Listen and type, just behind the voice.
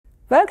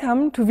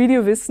Welcome to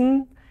Video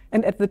Wissen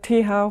and at the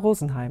TH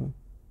Rosenheim.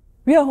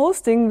 We are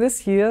hosting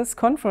this year's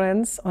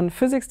conference on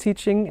physics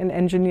teaching and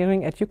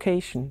engineering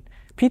education,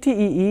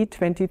 PTEE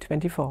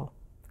 2024.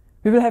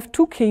 We will have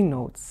two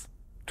keynotes.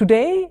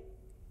 Today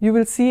you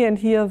will see and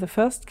hear the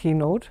first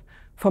keynote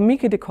from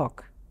Mieke De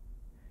Cock.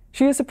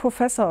 She is a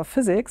professor of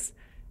physics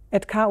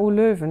at KU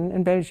Leuven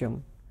in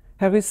Belgium.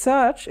 Her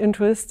research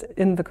interests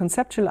in the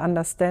conceptual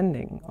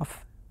understanding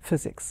of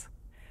physics.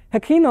 Her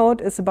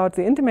keynote is about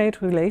the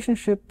intimate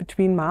relationship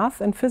between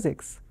math and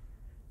physics.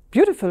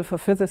 Beautiful for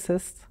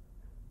physicists,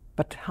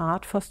 but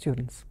hard for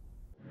students.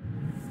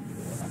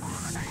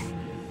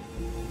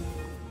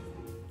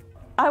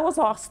 I was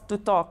asked to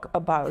talk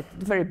about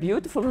the very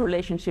beautiful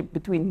relationship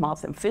between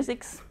math and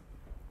physics,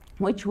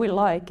 which we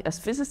like as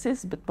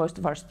physicists, but most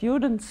of our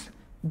students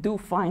do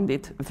find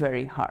it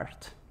very hard.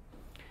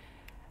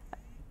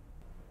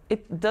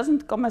 It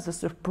doesn't come as a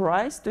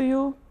surprise to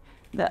you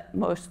that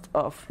most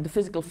of the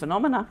physical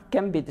phenomena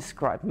can be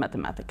described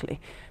mathematically.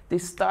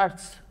 This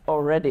starts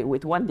already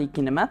with 1D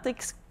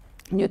kinematics,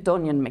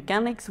 Newtonian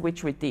mechanics,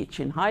 which we teach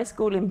in high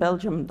school in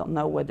Belgium. Don't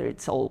know whether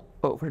it's all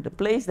over the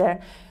place there.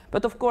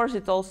 But of course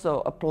it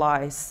also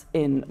applies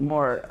in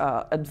more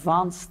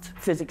advanced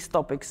physics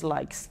topics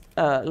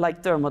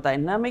like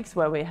thermodynamics,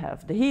 where we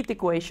have the heat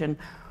equation,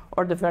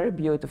 or the very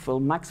beautiful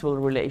Maxwell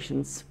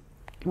relations,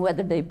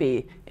 whether they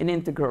be in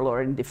integral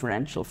or in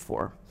differential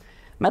form.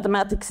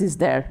 Mathematics is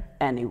there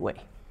anyway.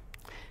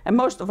 And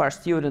most of our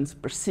students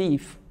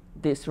perceive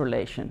this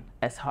relation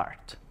as hard.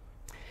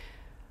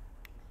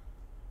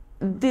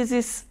 This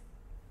is,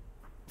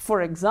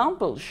 for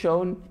example,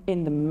 shown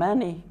in the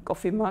many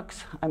coffee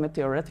mugs. I'm a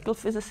theoretical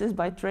physicist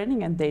by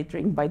training, and they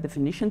drink by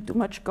definition too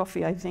much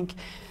coffee, I think.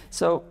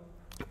 So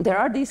there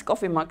are these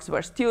coffee mugs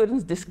where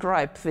students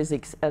describe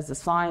physics as a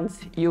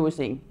science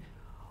using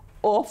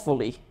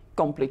awfully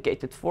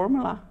complicated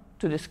formula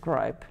to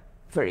describe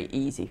very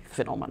easy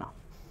phenomena.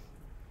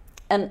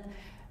 And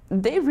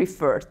they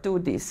refer to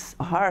this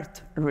hard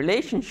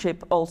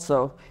relationship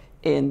also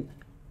in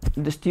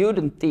the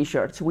student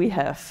t-shirts we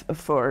have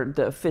for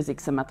the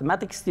physics and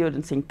mathematics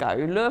students in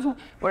KU Leuven,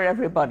 where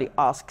everybody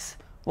asks,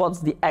 what's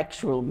the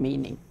actual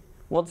meaning?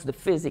 What's the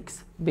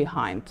physics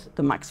behind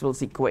the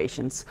Maxwell's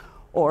equations?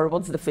 Or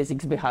what's the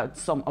physics behind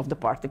some of the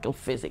particle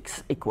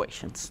physics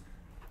equations?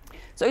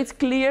 So it's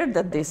clear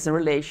that this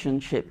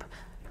relationship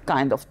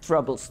kind of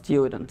troubles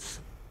students.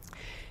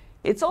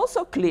 It's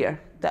also clear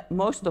that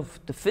most of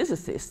the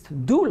physicists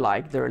do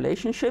like the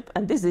relationship,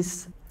 and this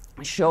is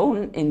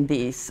shown in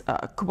these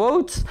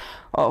quotes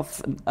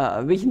of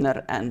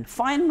Wigner and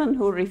Feynman,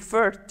 who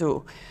refer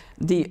to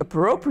the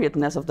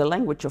appropriateness of the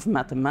language of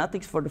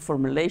mathematics for the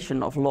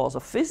formulation of laws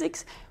of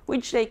physics,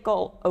 which they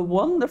call a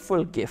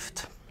wonderful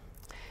gift.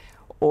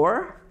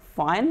 Or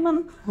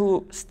Feynman,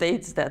 who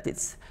states that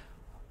it's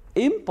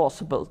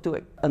impossible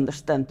to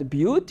understand the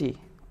beauty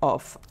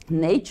of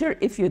nature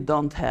if you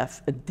don't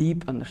have a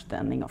deep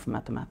understanding of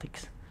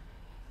mathematics.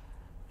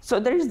 So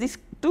there is these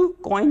two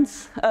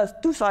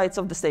sides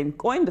of the same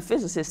coin, the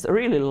physicists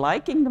really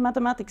liking the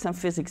mathematics and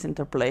physics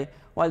interplay,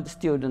 while the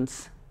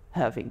students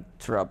having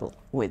trouble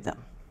with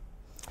them.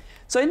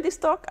 So in this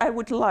talk, I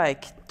would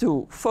like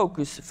to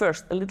focus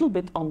first a little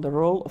bit on the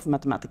role of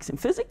mathematics in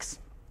physics.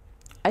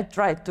 I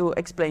tried to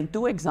explain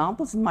two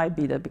examples. It might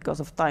be that because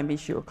of time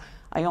issue,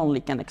 I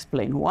only can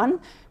explain one,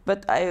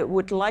 but I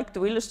would like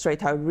to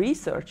illustrate how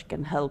research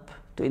can help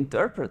to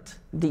interpret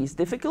these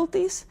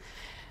difficulties.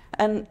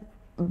 And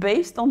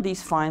based on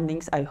these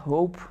findings, I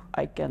hope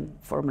I can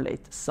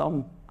formulate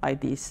some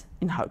ideas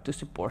in how to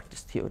support the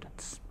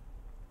students.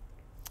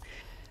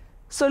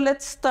 So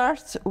let's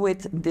start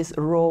with this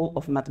role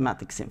of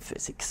mathematics in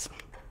physics.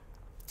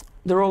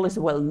 The role is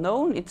well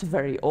known. It's a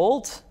very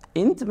old,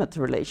 intimate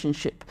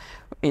relationship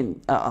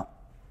in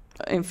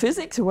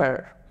physics,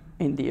 where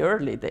in the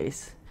early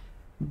days,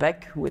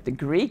 back with the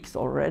Greeks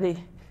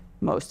already,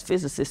 most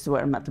physicists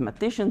were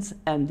mathematicians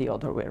and the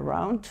other way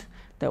around.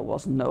 There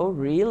was no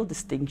real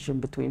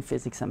distinction between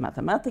physics and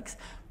mathematics.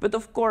 But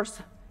of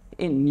course,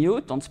 in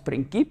Newton's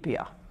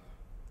Principia,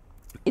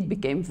 it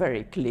became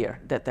very clear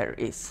that there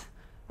is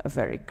a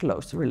very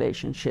close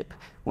relationship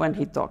when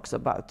he talks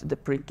about the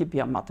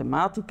Principia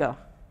Mathematica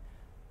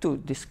to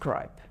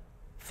describe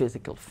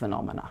physical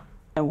phenomena,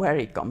 and where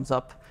he comes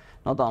up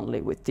not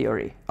only with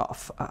theory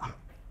of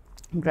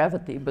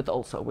gravity, but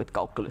also with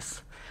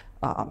calculus.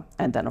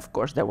 And then, of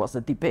course, there was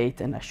a debate,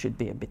 and I should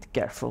be a bit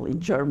careful, in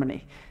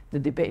Germany, the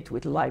debate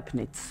with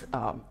Leibniz,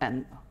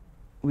 and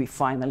we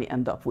finally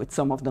end up with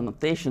some of the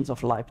notations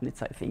of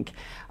Leibniz, I think,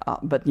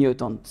 but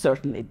Newton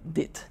certainly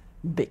did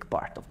a big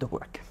part of the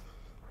work.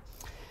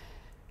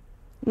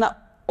 Now,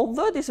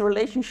 although this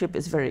relationship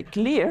is very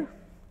clear,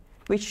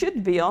 we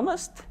should be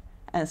honest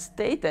and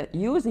state that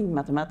using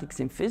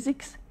mathematics in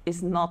physics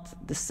is not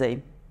the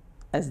same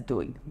as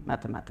doing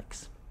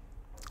mathematics.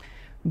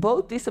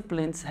 Both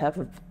disciplines have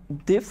a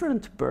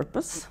different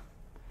purpose.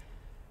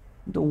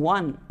 The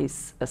one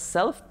is a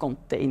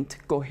self-contained,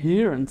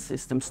 coherent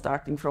system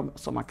starting from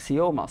some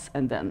axiomas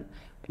and then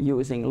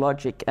using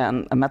logic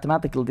and a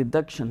mathematical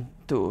deduction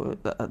to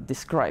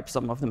describe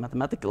some of the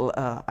mathematical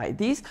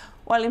ideas,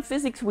 while in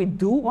physics we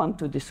do want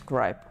to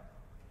describe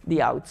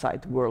the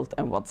outside world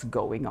and what's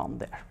going on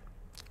there.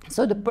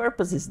 So the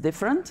purpose is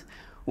different,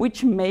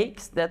 which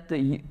makes that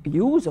the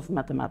use of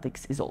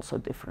mathematics is also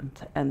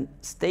different. And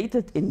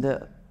stated in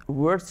the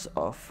words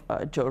of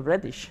Joe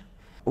Reddish,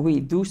 we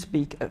do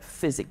speak a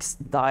physics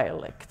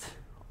dialect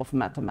of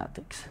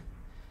mathematics.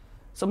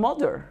 Some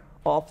other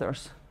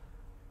authors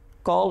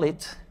call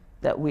it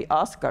that we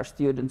ask our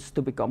students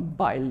to become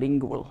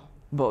bilingual,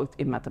 both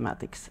in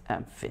mathematics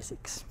and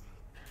physics.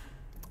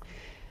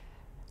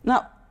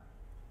 Now,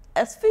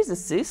 as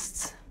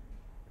physicists,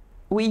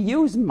 we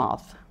use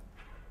math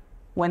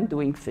when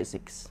doing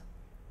physics,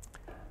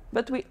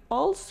 but we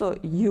also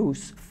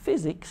use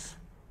physics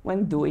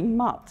when doing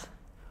math.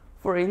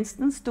 For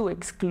instance, to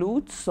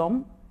exclude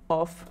some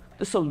of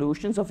the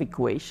solutions of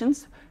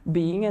equations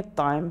being a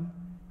time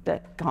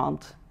that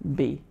can't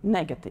be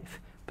negative.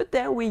 But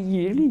there we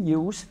really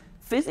use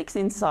physics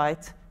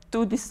insight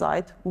to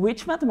decide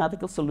which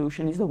mathematical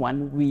solution is the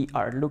one we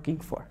are looking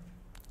for.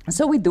 And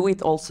so we do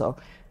it also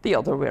the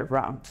other way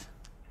around.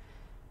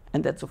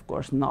 And that's, of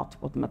course, not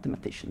what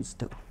mathematicians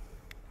do.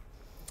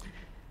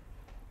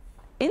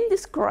 In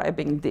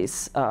describing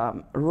this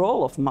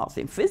role of math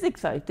in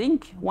physics, I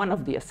think one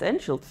of the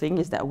essential things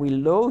is that we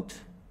load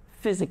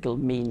physical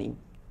meaning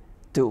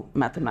to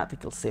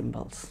mathematical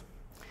symbols.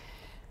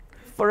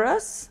 For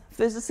us,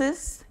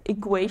 physicists,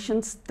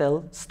 equations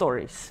tell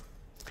stories.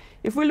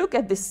 If we look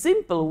at this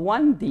simple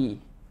 1D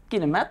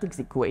kinematics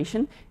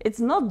equation, it's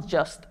not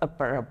just a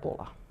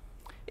parabola.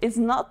 It's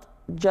not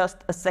just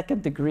a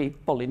second-degree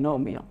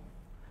polynomial.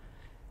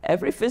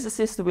 Every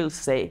physicist will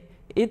say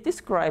it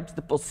describes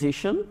the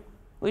position,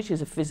 which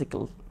is a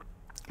physical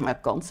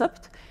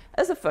concept,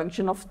 as a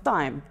function of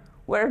time,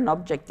 where an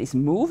object is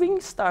moving,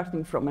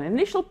 starting from an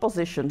initial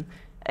position,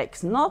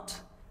 x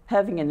naught,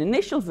 having an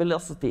initial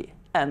velocity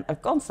and a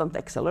constant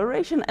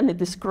acceleration, and it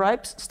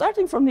describes,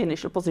 starting from the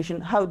initial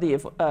position, how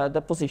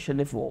the position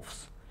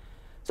evolves.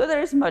 So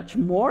there is much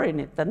more in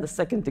it than the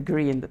second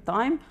degree in the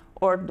time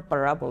or the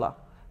parabola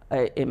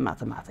in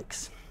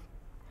mathematics.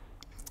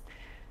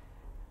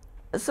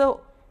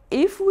 So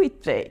if we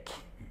take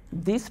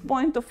this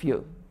point of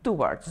view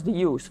towards the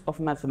use of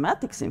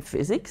mathematics in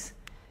physics,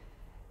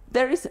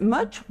 there is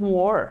much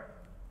more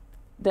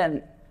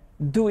than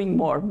doing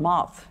more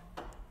math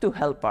to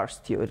help our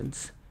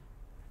students.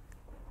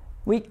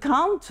 We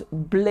can't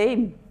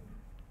blame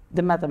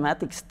the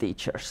mathematics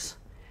teachers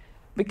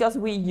because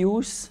we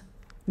use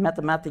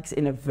mathematics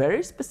in a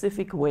very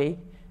specific way,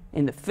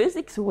 in the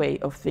physics way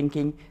of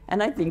thinking,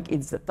 and I think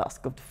it's the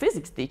task of the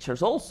physics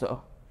teachers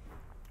also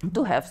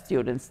to have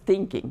students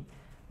thinking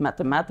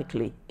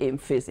mathematically in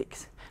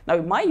physics. Now,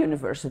 in my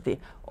university,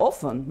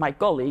 often my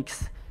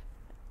colleagues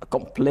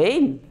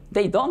complain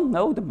they don't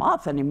know the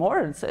math anymore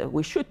and say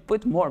we should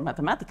put more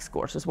mathematics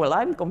courses. Well,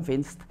 I'm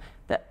convinced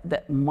that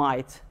that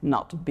might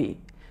not be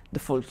the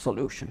full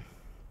solution.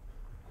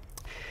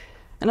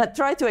 And I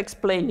try to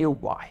explain you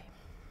why.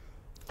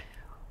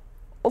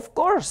 Of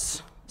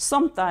course,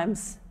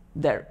 sometimes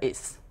there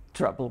is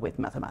trouble with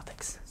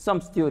mathematics.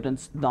 Some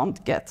students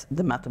don't get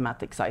the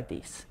mathematics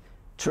ideas.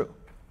 True.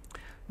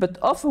 But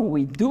often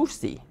we do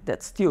see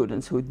that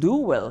students who do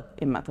well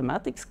in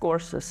mathematics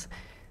courses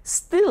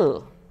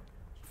still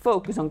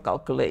focus on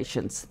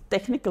calculations,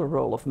 technical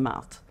role of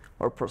math,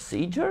 or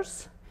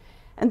procedures,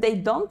 and they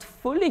don't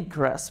fully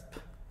grasp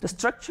the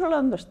structural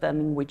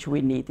understanding which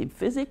we need in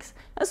physics,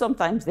 and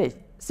sometimes they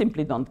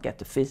simply don't get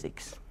the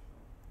physics.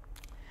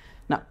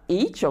 Now,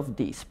 each of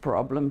these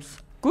problems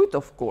could,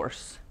 of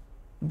course,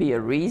 be a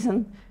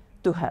reason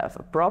to have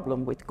a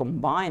problem with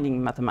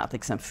combining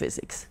mathematics and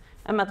physics.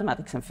 And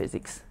mathematics and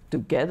physics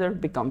together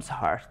becomes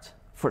hard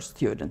for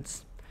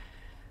students.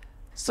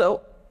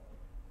 So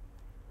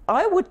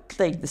I would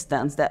take the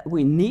stance that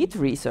we need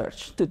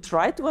research to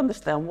try to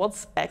understand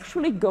what's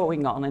actually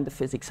going on in the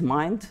physics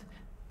mind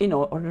in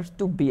order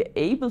to be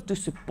able to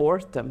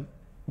support them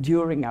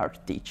during our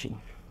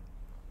teaching.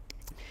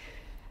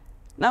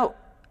 Now,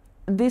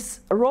 this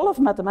role of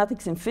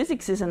mathematics in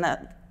physics is an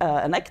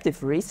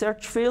active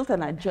research field,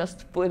 and I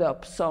just put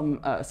up some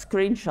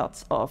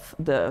screenshots of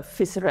the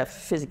PhysRef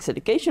Physics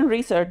Education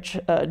Research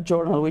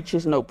Journal, which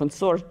is an open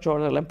source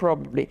journal and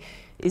probably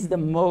is the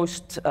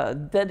most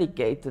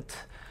dedicated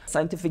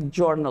scientific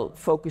journal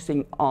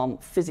focusing on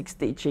physics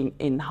teaching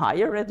in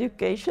higher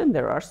education.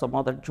 There are some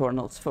other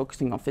journals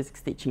focusing on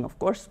physics teaching, of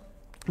course,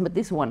 but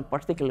this one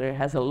particularly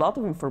has a lot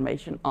of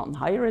information on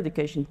higher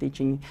education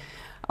teaching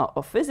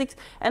of physics.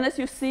 And as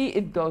you see,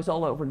 it goes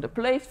all over the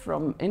place,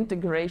 from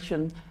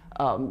integration,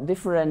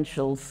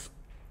 differentials,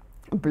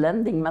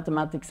 blending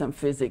mathematics and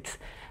physics,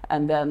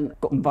 and then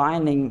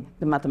combining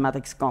the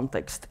mathematics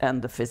context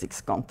and the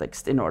physics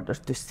context in order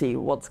to see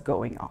what's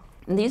going on.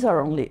 And these are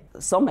only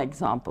some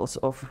examples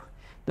of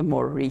the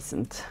more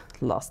recent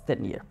last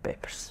 10-year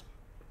papers.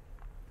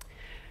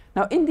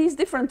 Now, in these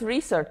different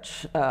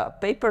research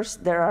papers,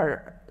 there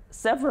are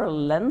several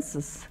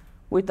lenses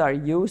which are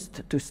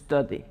used to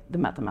study the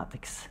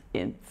mathematics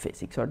in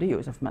physics, or the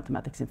use of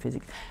mathematics in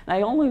physics. And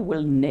I only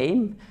will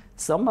name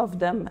some of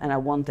them, and I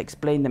won't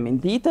explain them in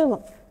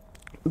detail,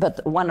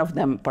 but one of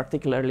them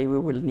particularly we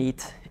will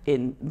need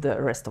in the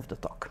rest of the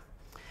talk.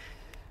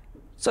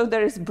 So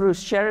there is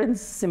Bruce Sherrin's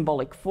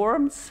symbolic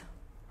forms,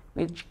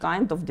 which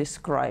kind of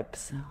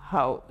describes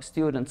how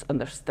students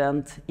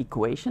understand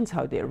equations,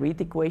 how they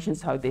read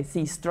equations, how they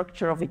see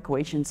structure of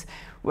equations,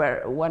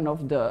 where one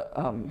of the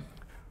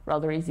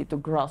rather easy to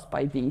grasp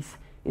ideas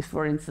is,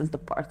 for instance, the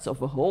parts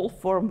of a whole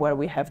form, where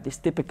we have this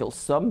typical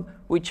sum,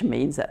 which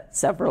means that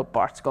several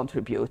parts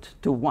contribute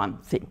to one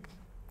thing.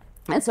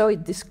 And so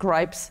it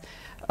describes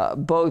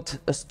both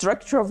a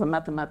structure of a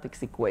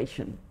mathematics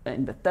equation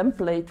in the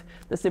template,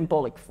 the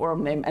symbolic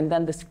form name, and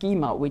then the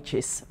schema which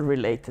is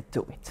related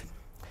to it.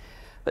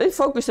 But it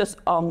focuses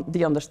on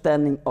the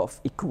understanding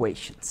of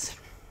equations.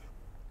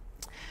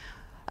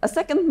 A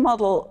second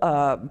model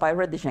by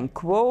Reddish and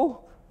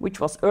Quo, which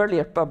was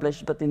earlier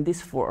published, but in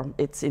this form,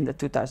 it's in the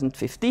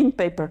 2015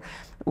 paper,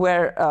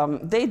 where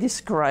they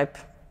describe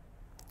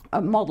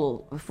a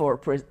model for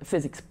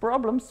physics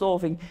problem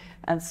solving.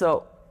 And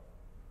so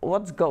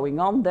what's going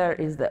on there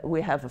is that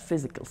we have a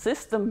physical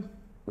system.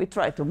 We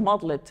try to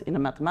model it in a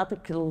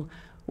mathematical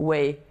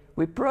way.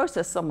 We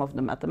process some of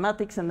the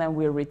mathematics, and then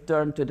we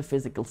return to the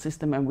physical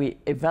system, and we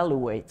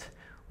evaluate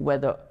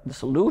whether the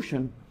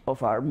solution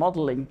of our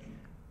modeling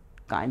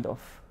kind of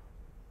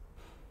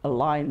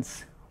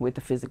aligns with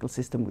the physical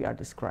system we are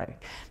describing.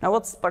 Now,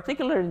 what's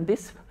particular in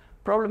this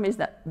problem is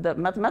that the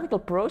mathematical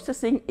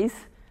processing is,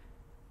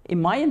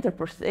 in my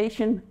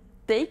interpretation,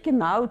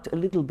 taken out a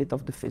little bit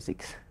of the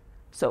physics.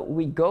 So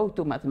we go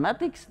to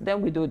mathematics,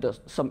 then we do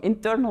some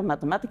internal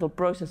mathematical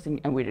processing,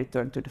 and we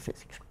return to the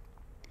physics.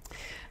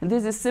 And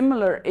this is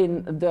similar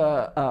in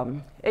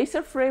the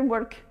Acer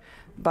framework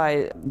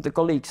by the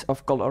colleagues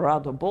of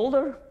Colorado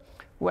Boulder,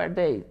 where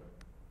they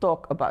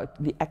talk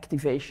about the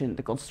activation,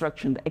 the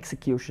construction, the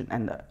execution,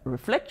 and the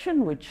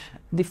reflection, which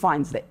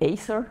defines the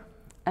Acer.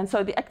 And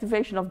so the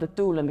activation of the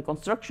tool and the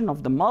construction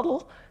of the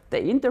model,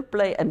 they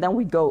interplay, and then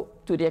we go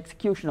to the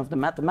execution of the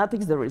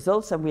mathematics, the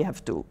results, and we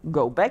have to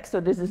go back.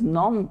 So this is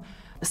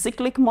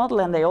non-cyclic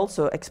model, and they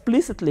also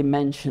explicitly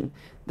mention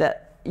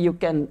that you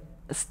can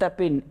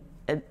step in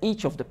at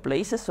each of the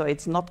places, so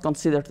it's not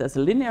considered as a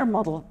linear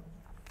model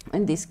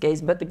in this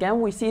case. But again,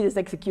 we see this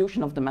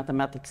execution of the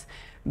mathematics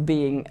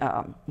being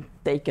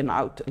taken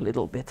out a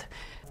little bit.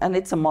 And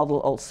it's a model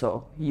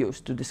also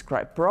used to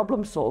describe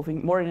problem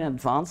solving more in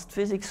advanced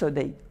physics. So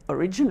they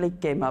originally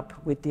came up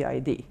with the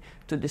idea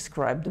to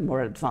describe the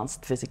more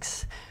advanced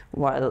physics,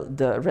 while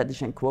the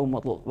Reddish and Quo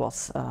model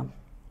was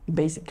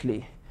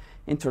basically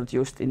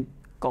introduced in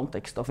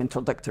context of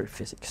introductory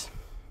physics.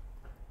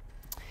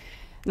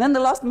 And then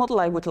the last model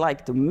I would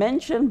like to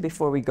mention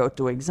before we go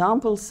to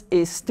examples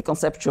is the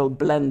conceptual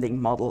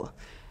blending model,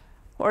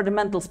 or the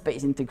mental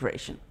space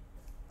integration.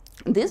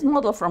 This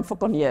model from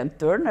Fauconnier and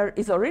Turner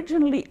is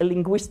originally a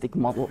linguistic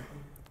model,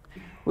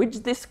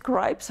 which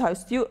describes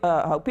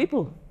how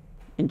people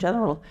in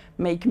general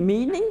make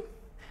meaning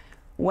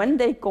when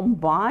they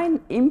combine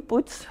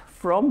inputs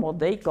from what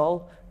they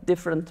call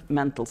different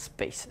mental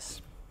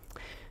spaces.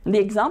 And the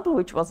example,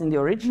 which was in the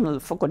original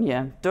Fauconnier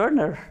and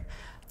Turner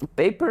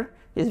paper,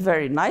 is a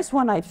very nice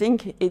one. I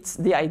think it's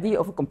the idea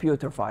of a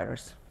computer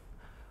virus,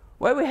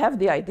 where we have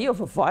the idea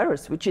of a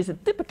virus, which is a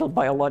typical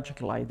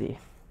biological idea.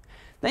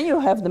 Then you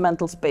have the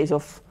mental space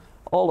of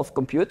all of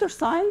computer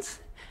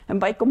science, and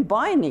by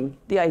combining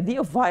the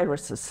idea of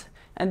viruses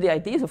and the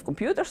ideas of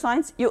computer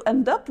science, you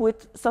end up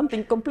with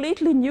something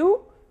completely new,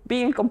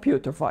 being a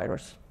computer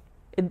virus.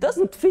 It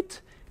doesn't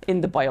fit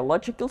in the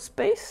biological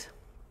space.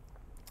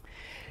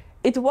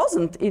 It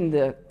wasn't in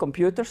the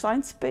computer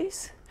science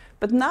space.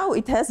 But now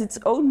it has its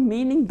own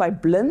meaning by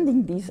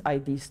blending these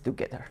ideas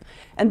together.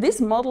 And this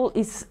model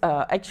is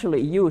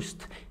actually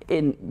used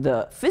in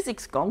the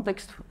physics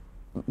context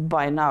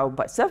by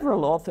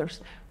several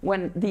authors,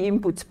 when the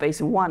input space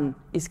 1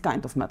 is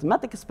kind of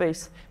mathematical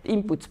space, the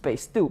input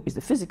space 2 is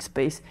the physics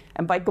space,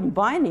 and by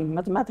combining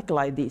mathematical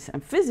ideas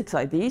and physics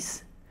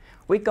ideas,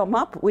 we come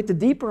up with a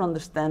deeper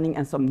understanding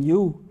and some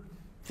new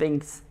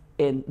things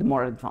in the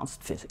more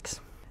advanced physics.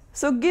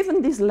 So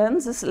given these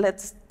lenses,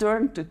 let's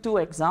turn to two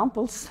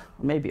examples,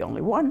 maybe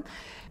only one,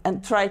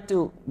 and try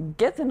to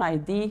get an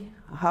idea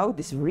how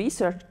this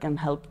research can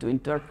help to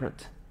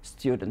interpret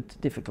student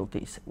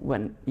difficulties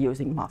when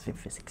using math in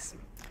physics.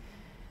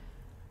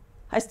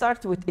 I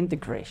start with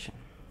integration.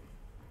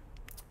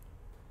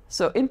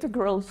 So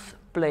integrals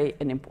play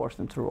an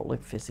important role in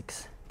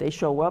physics. They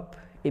show up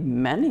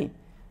in many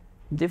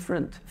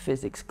different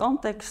physics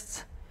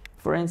contexts,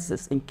 for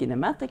instance, in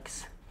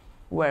kinematics,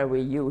 where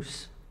we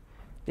use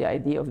the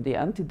idea of the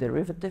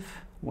antiderivative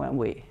when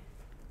we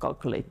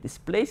calculate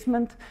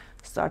displacement,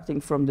 starting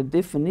from the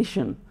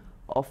definition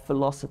of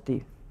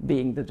velocity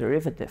being the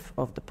derivative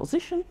of the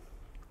position.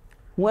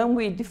 When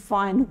we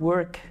define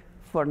work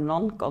for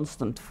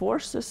non-constant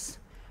forces,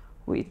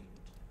 we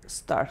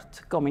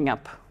start coming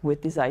up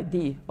with this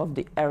idea of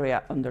the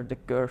area under the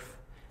curve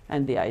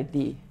and the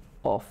idea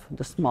of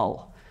the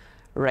small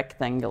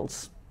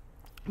rectangles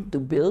to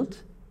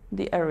build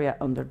the area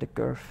under the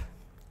curve.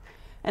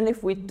 And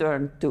if we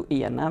turn to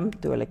E&M,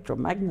 to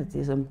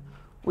electromagnetism,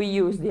 we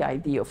use the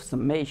idea of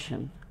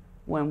summation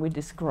when we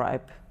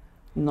describe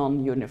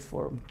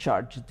non-uniform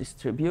charge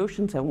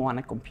distributions and want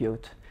to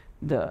compute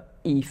the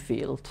E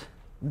field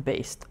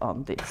based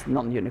on this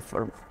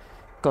non-uniform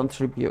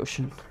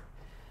contribution,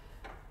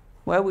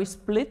 where we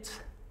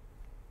split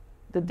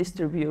the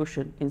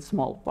distribution in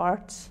small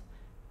parts.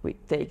 We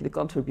take the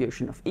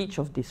contribution of each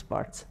of these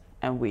parts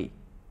and we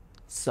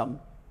sum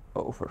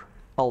over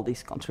all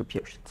these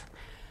contributions.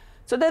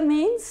 So that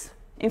means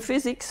in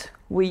physics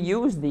we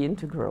use the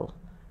integral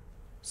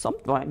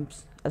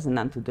sometimes as an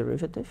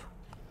antiderivative,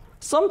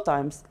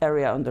 sometimes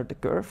area under the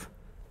curve,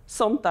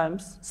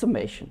 sometimes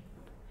summation.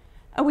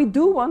 And we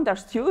do want our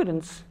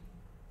students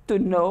to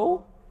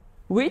know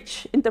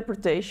which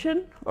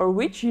interpretation or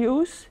which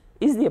use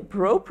is the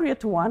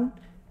appropriate one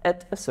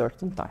at a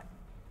certain time.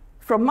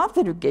 From math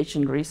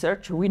education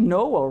research, we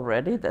know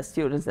already that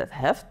students that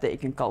have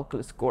taken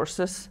calculus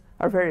courses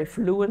are very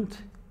fluent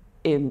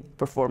in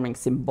performing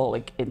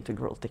symbolic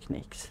integral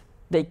techniques.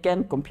 They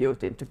can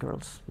compute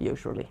integrals,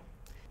 usually.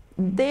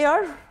 They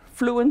are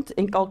fluent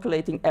in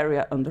calculating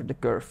area under the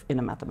curve in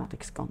a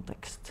mathematics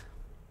context.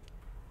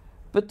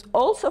 But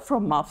also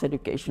from math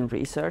education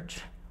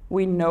research,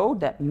 we know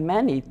that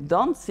many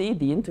don't see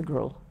the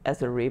integral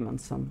as a Riemann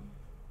sum,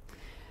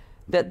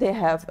 that they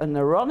have an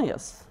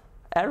erroneous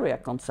area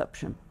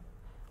conception,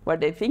 where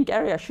they think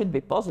area should be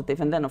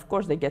positive, and then of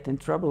course they get in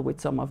trouble with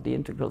some of the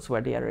integrals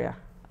where the area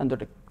under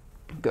the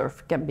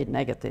curve can be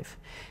negative.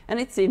 And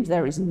it seems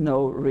there is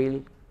no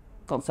real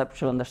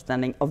conceptual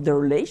understanding of the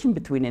relation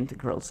between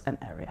integrals and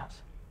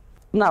areas.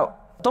 Now,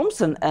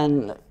 Thomson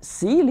and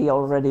Seeley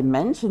already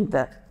mentioned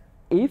that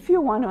if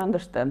you want to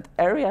understand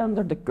area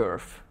under the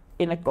curve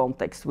in a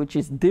context which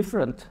is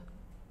different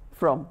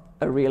from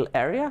a real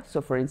area, so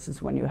for instance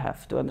when you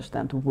have to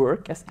understand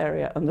work as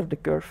area under the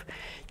curve,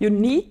 you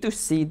need to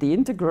see the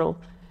integral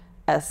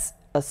as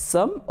a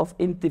sum of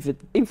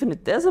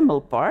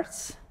infinitesimal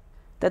parts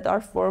that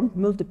are formed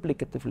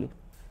multiplicatively.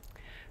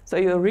 So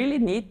you really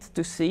need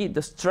to see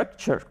the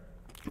structure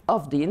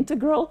of the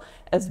integral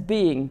as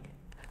being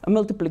a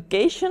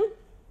multiplication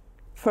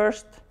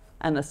first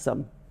and a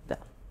sum then.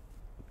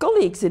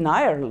 Colleagues in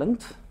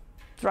Ireland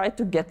tried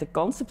to get the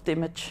concept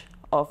image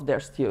of their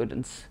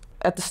students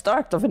at the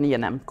start of an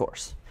E&M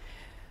course.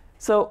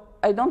 So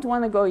I don't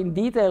want to go in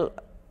detail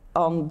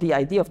on the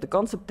idea of the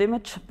concept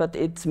image, but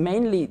it's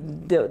mainly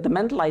the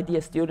mental idea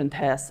a student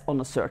has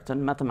on a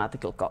certain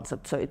mathematical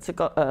concept. So it's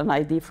an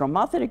idea from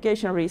math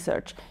education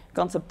research.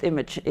 Concept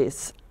image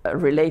is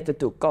related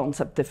to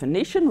concept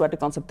definition, where the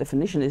concept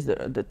definition is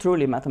the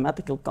truly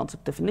mathematical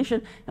concept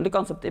definition, and the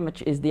concept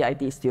image is the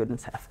idea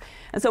students have.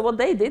 And so what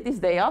they did is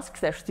they asked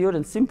their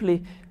students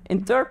simply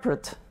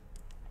interpret,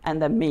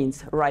 and that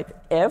means write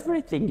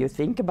everything you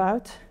think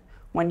about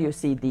when you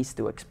see these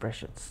two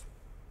expressions.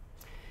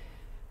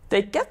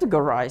 They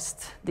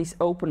categorized these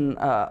open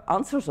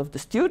answers of the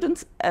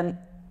students, and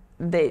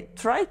they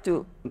tried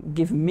to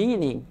give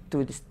meaning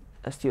to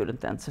the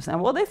student answers.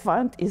 And what they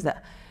found is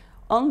that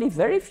only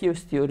very few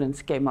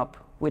students came up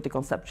with a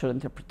conceptual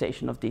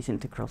interpretation of these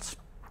integrals.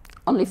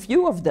 Only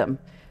few of them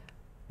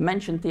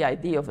mentioned the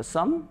idea of a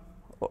sum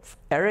of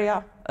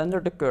area under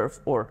the curve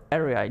or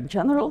area in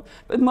general,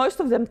 but most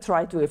of them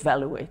tried to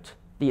evaluate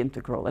the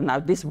integral. And now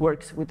this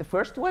works with the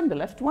first one, the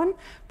left one,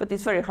 but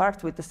it's very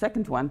hard with the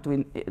second one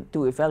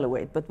to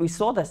evaluate. But we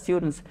saw that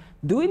students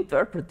do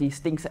interpret these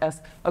things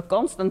as a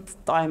constant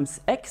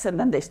times x, and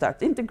then they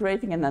start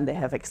integrating, and then they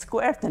have x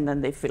squared, and then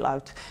they fill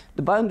out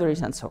the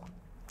boundaries and so on.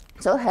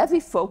 So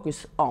heavy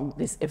focus on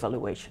this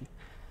evaluation.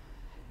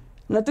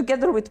 Now,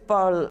 together with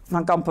Paul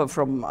van Kampen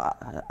from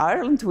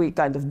Ireland, we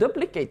kind of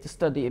duplicate the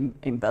study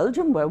in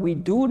Belgium, where we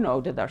do know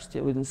that our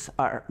students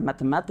are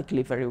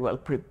mathematically very well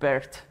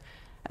prepared,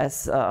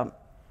 as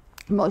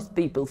most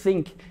people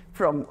think,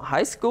 from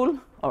high school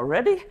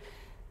already.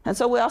 And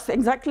so we asked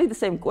exactly the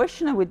same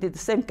question, and we did the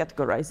same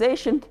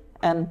categorization,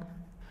 and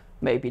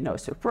maybe no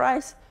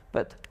surprise,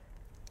 but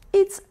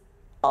it's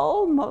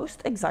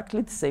almost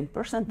exactly the same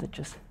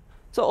percentages.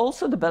 So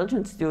also the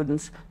Belgian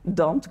students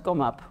don't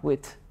come up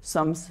with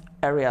sums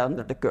area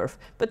under the curve,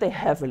 but they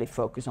heavily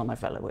focus on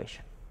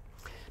evaluation.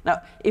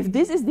 Now, if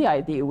this is the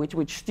idea with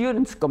which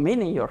students come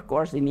in your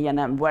course in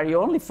E&M, where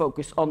you only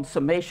focus on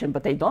summation,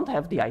 but they don't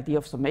have the idea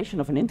of summation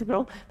of an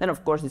integral, then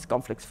of course it's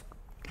conflicts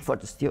for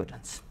the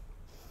students.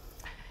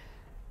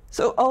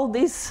 So all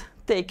this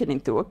taken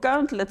into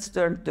account, let's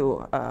turn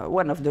to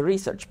one of the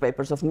research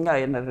papers of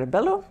Nguyen and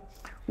Rebello,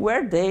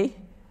 where they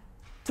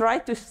try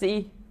to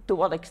see to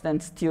what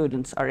extent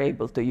students are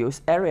able to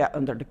use area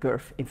under the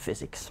curve in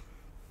physics.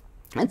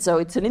 And so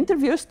it's an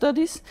interview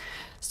studies.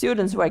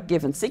 Students were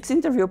given 6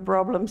 interview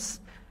problems.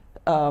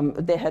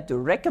 They had to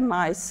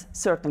recognize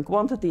certain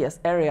quantity as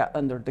area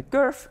under the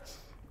curve.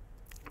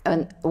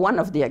 And one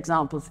of the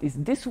examples is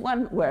this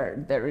one,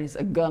 where there is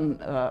a gun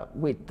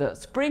with the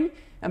spring,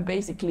 and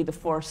basically the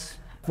force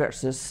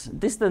versus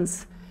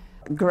distance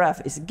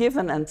graph is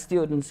given, and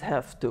students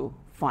have to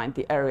find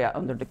the area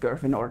under the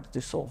curve in order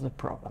to solve the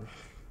problem.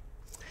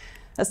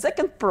 A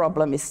second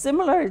problem is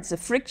similar. It's a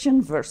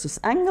friction versus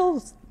angle.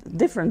 The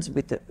difference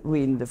with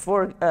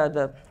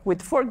the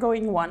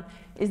foregoing one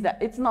is that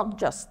it's not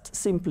just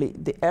simply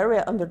the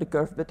area under the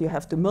curve, but you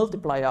have to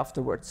multiply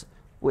afterwards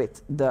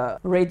with the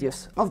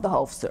radius of the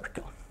half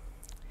circle.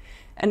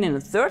 And in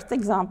a third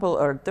example,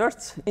 or third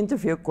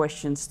interview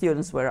question,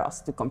 students were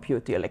asked to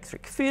compute the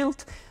electric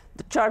field.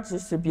 The charge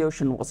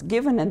distribution was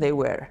given, and they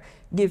were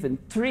given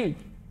 3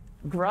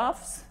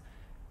 graphs,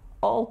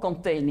 all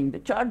containing the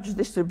charge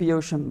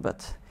distribution,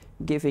 but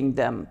giving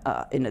them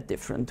in a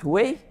different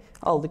way.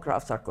 All the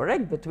graphs are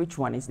correct, but which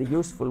one is the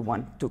useful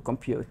one to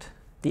compute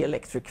the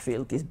electric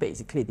field is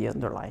basically the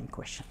underlying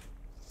question.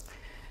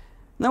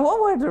 Now,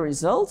 what were the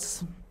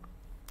results?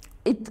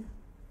 It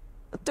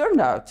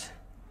turned out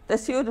that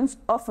students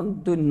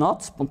often do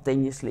not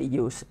spontaneously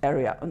use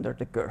area under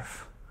the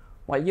curve.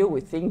 While you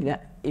would think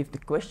that if the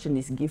question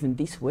is given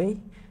this way,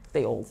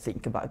 they all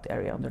think about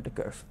area under the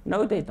curve.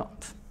 No, they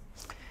don't.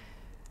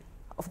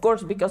 Of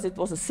course, because it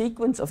was a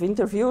sequence of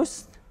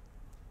interviews,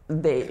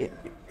 they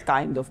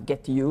kind of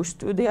get used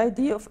to the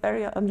idea of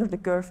area under the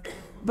curve,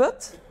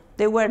 but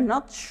they were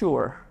not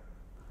sure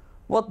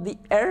what the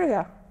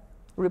area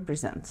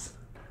represents.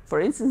 For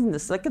instance, in the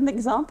second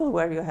example,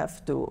 where you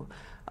have to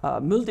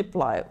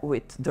multiply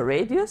with the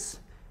radius,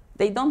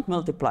 they don't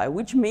multiply,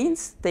 which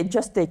means they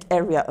just take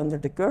area under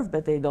the curve,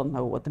 but they don't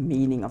know what the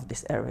meaning of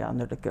this area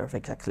under the curve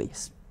exactly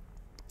is.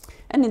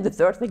 And in the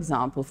third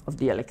example of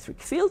the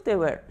electric field, they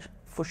were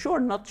for sure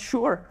not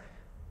sure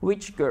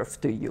which curve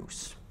to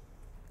use.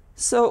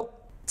 So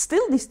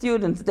still the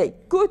students, they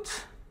could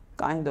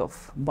kind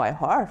of by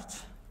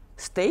heart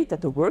state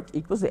that the work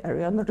equals the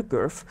area under the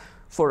curve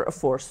for a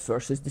force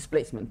versus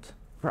displacement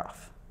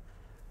graph.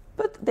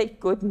 But they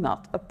could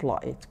not apply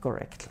it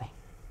correctly,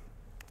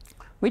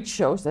 which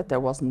shows that there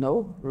was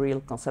no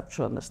real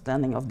conceptual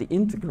understanding of the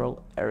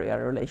integral area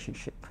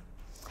relationship.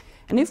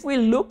 And if we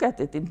look at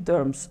it in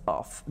terms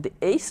of the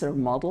Acer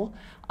model,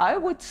 I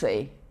would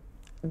say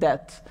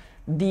that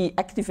the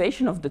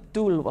activation of the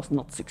tool was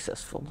not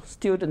successful.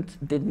 Students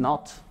did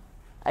not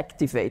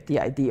activate the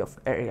idea of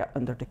area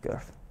under the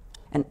curve.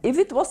 And if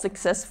it was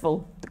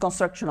successful, the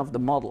construction of the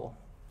model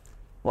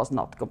was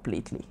not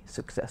completely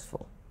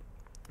successful,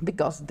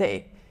 because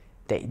they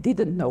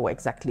didn't know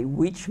exactly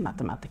which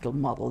mathematical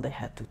model they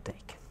had to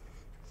take.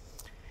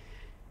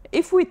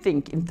 If we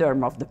think in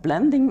terms of the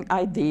blending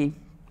idea,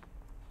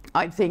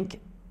 I think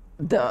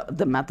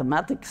the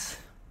mathematics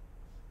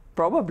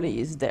probably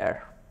is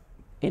there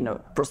in a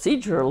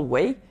procedural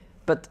way,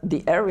 but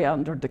the area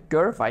under the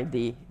curve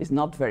idea is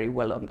not very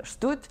well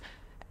understood.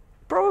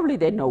 Probably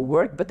they know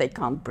work, but they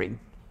can't bring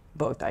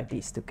both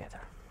ideas together.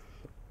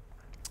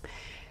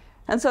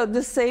 And so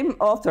the same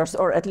authors,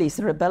 or at least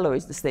Rebello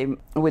is the same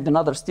with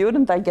another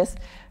student, I guess,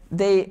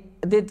 they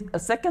did a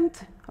second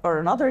or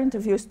another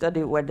interview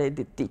study where they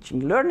did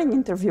teaching learning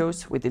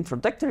interviews with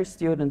introductory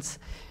students,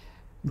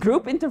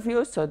 group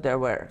interviews, so there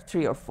were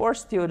 3 or 4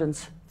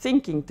 students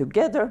thinking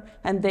together,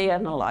 and they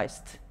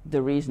analyzed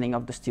the reasoning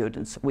of the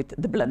students with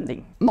the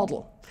blending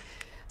model.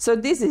 So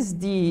this is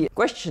the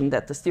question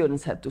that the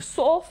students had to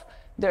solve.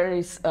 There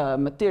is a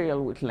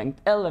material with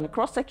length L and a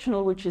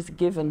cross-sectional which is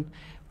given,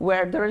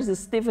 where the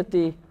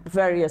resistivity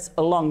varies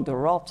along the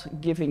rod,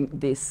 giving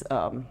this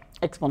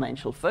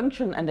exponential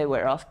function, and they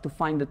were asked to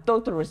find the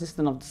total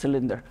resistance of the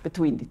cylinder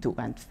between the 2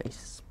 end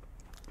faces.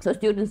 So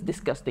students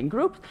discussed in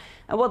groups,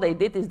 and what they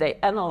did is they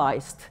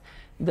analyzed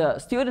the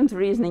student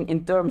reasoning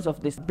in terms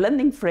of this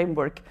blending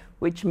framework,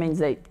 which means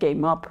they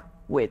came up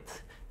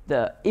with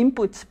the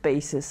input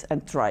spaces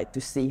and tried to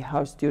see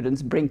how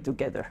students bring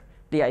together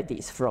the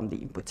ideas from the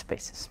input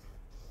spaces.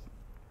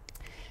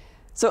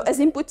 So as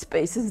input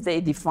spaces,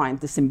 they defined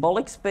the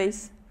symbolic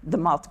space, the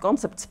math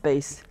concept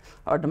space,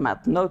 or the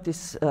math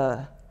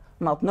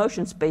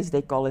notion space,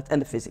 they call it,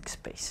 and the physics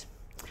space.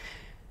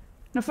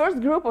 The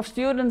first group of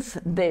students,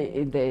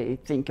 they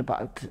think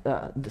about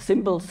the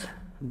symbols,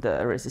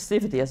 the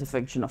resistivity as a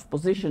function of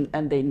position,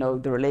 and they know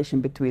the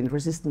relation between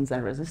resistance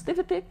and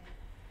resistivity.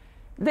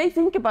 They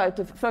think about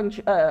the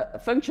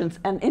functions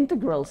and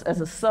integrals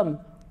as a sum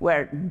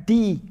where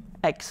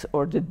dx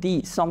or the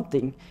d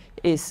something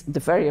is the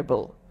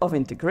variable of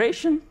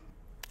integration,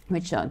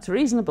 which sounds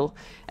reasonable,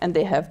 and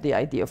they have the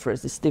idea of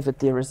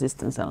resistivity,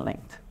 resistance, and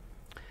length.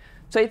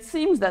 So it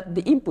seems that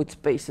the input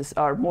spaces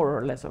are more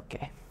or less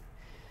okay.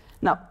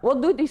 Now,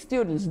 what do these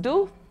students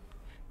do?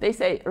 They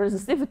say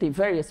resistivity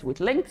varies with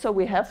length, so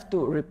we have to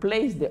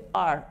replace the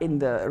r in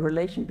the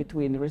relation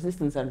between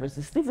resistance and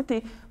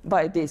resistivity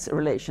by this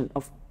relation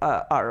of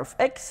r of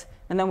x,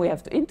 and then we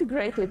have to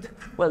integrate it.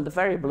 Well, the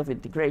variable of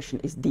integration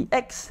is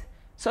dx,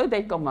 so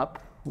they come up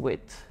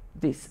with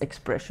this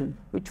expression,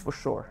 which for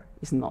sure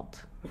is not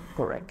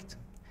correct.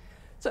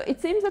 So it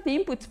seems that the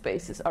input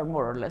spaces are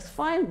more or less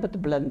fine, but the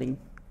blending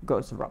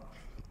goes wrong.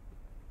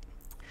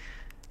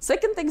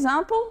 Second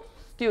example,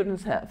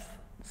 students have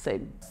the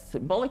same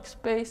symbolic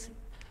space,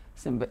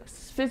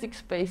 physics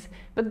space,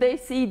 but they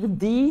see the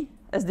d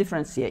as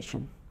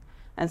differentiation.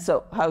 And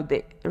so how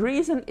they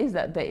reason is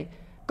that they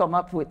come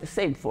up with the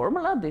same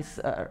formula, this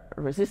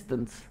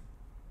resistance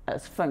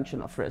as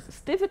function of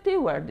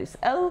resistivity, where this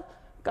L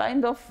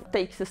kind of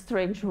takes a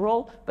strange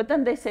role, but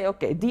then they say,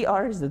 okay,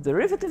 dr is the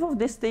derivative of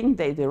this thing,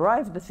 they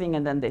derive the thing,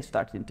 and then they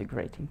start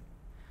integrating.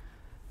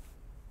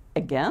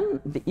 Again,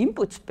 the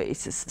input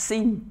spaces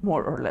seem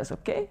more or less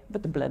okay,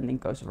 but the blending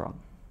goes wrong.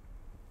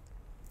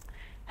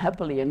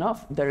 Happily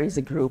enough, there is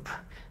a group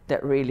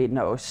that really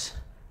knows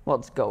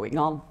what's going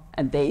on,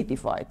 and they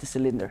divide the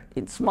cylinder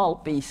in small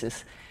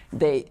pieces.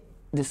 They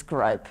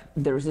describe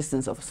the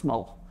resistance of a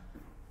small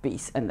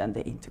piece, and then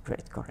they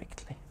integrate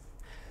correctly.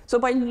 So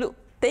by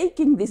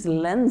taking this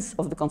lens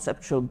of the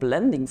conceptual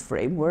blending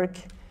framework,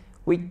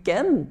 we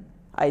can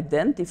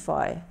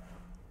identify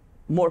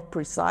more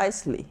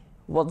precisely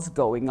what's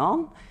going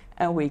on,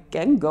 and we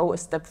can go a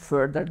step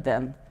further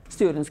than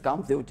students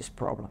can't do these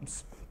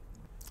problems.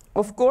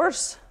 Of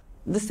course,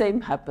 the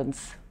same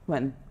happens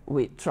when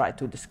we try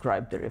to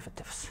describe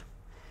derivatives.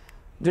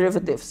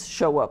 Derivatives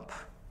show up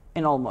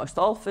in almost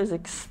all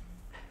physics,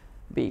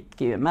 be it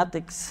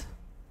kinematics,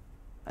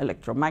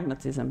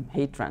 electromagnetism,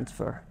 heat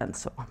transfer, and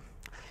so on.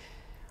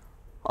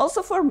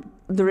 Also for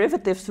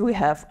derivatives, we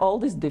have all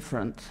these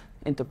different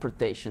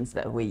interpretations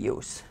that we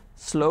use.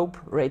 Slope,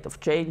 rate of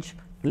change,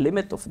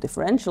 limit of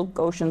differential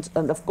quotients,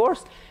 and of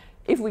course,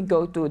 if we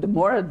go to the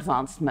more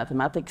advanced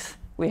mathematics,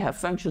 we have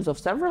functions of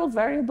several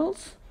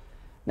variables.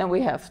 Then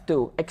we have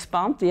to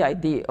expand the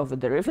idea of a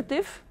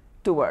derivative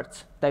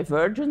towards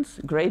divergence,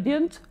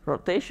 gradient,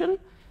 rotation,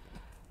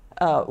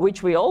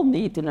 which we all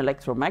need in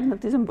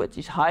electromagnetism, which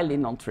is highly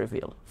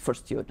non-trivial for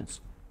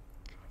students.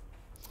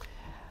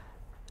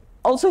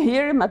 Also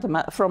here,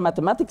 from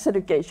mathematics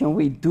education,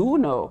 we do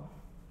know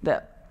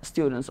that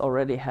students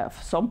already have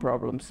some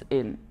problems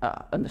in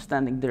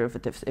understanding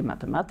derivatives in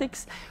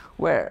mathematics,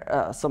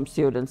 where some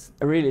students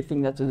really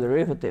think that the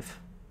derivative,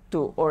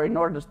 or in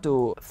order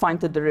to find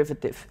the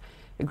derivative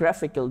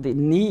graphical, they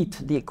need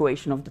the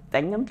equation of the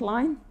tangent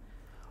line,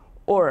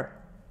 or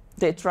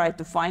they try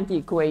to find the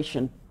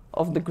equation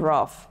of the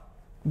graph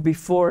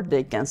before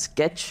they can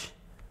sketch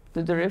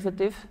the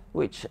derivative,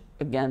 which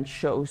again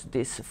shows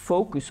this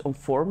focus on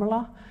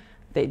formula.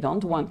 They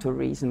don't want to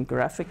reason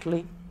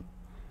graphically.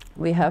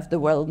 We have the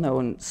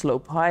well-known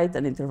slope height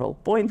and interval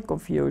point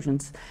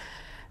confusions,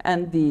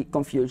 and the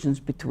confusions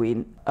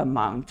between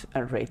amount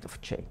and rate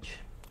of change.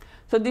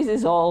 So this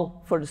is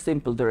all for the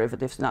simple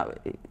derivatives. Now,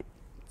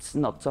 it's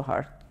not so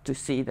hard to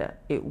see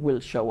that it will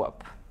show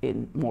up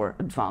in more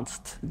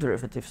advanced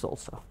derivatives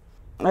also.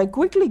 I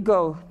quickly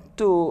go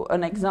to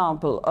an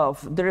example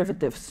of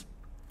derivatives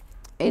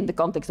in the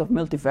context of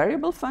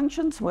multivariable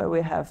functions, where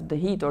we have the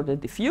heat or the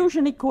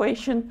diffusion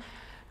equation.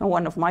 And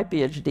one of my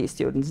PhD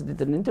students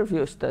did an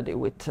interview study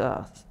with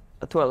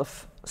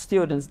 12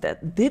 students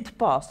that did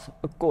pass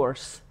a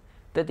course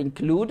that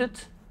included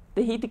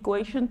the heat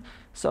equation.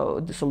 So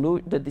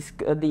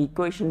the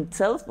equation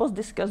itself was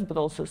discussed, but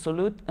also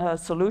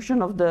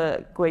solution of the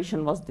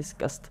equation was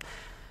discussed.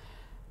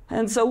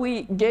 And so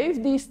we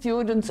gave these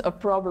students a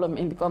problem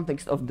in the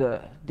context of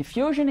the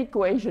diffusion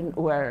equation,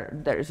 where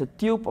there is a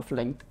tube of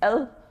length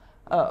L,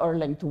 or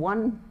length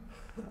 1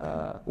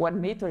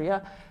 meter,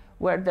 yeah,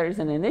 where there is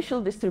an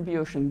initial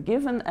distribution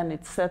given, and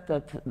it's said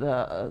that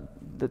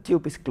the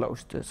tube is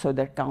closed, so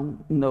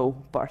no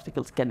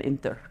particles can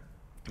enter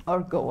or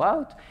go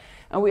out.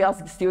 And we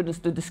asked the students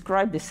to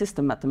describe the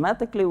system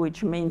mathematically,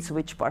 which means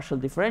which partial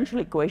differential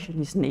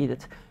equation is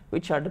needed,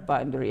 which are the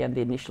boundary and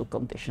the initial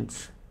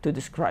conditions to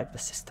describe the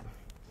system.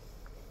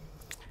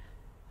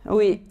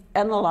 We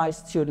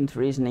analyzed student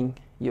reasoning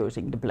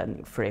using the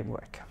blending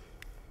framework.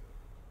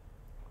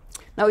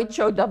 Now it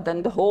showed up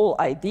then the whole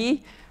idea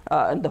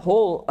and the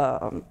whole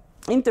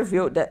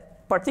interview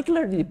that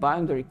particularly the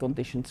boundary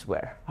conditions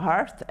were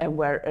hard and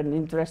were an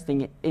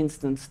interesting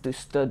instance to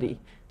study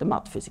the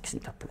math physics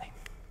interplay.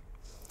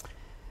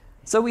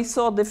 So we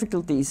saw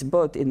difficulties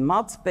both in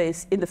math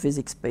space, in the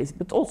physics space,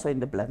 but also in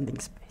the blending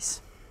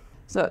space.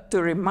 So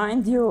to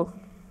remind you,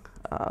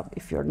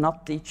 if you're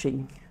not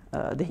teaching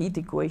the heat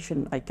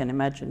equation, I can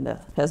imagine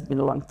that has been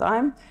a long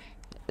time.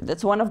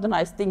 That's one of the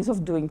nice things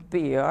of doing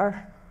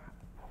PER.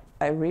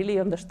 I really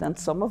understand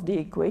some of the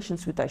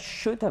equations which I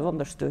should have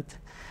understood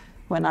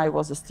when I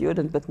was a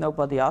student, but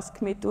nobody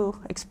asked me to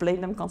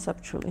explain them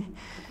conceptually.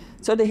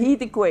 So the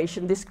heat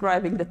equation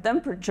describing the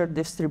temperature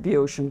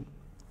distribution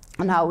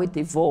and how it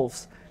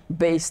evolves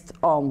based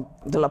on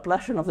the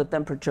Laplacian of the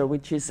temperature,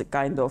 which is a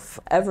kind of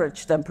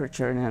average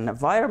temperature in an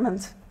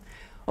environment.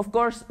 Of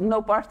course,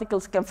 no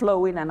particles can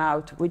flow in and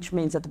out, which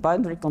means that the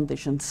boundary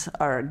conditions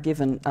are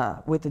given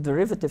with the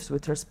derivatives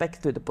with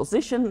respect to the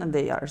position, and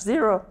they are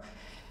 0.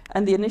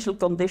 And the initial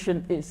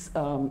condition is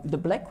the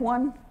black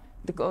one,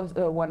 the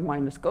 1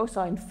 minus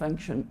cosine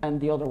function, and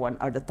the other one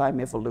are the time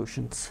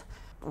evolutions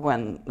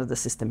when the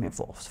system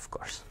evolves, of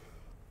course.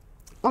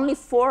 Only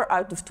 4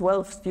 out of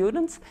 12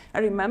 students,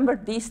 and remember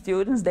these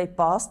students, they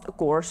passed a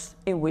course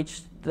in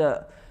which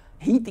the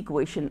heat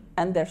equation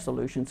and their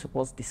solutions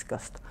was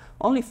discussed.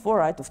 Only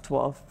 4 out of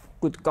 12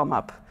 could come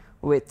up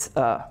with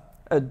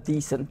a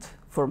decent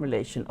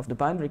formulation of the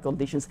boundary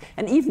conditions,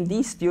 and even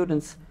these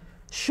students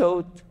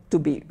showed to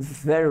be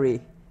very,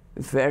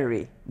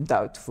 very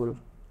doubtful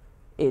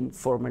in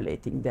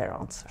formulating their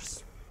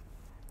answers.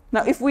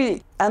 Now, if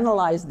we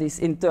analyze this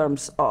in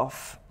terms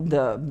of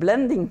the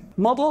blending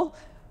model,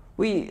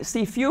 we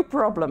see few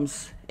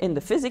problems in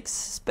the physics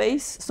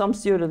space. Some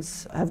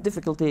students have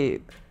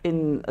difficulty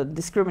in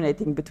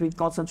discriminating between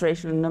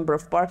concentration and number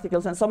of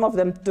particles, and some of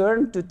them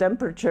turn to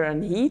temperature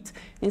and heat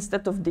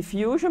instead of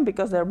diffusion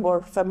because they're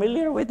more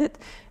familiar with it,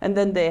 and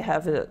then they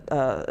have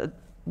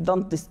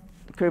don't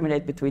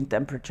discriminate between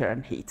temperature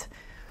and heat.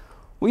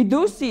 We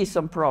do see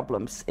some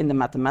problems in the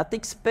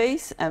mathematics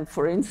space, and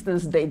for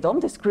instance, they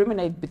don't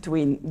discriminate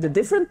between the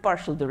different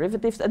partial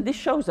derivatives, and this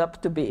shows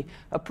up to be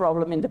a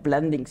problem in the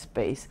blending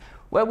space,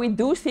 where we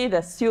do see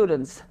that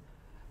students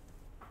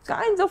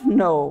kind of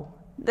know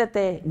that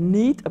they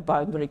need a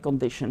boundary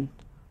condition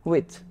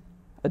with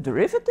a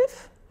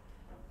derivative,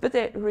 but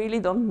they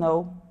really don't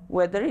know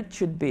whether it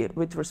should be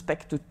with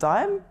respect to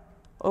time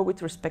or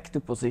with respect to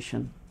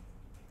position.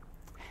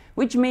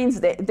 Which means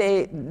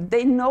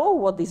they know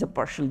what is a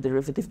partial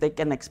derivative, they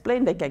can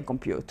explain, they can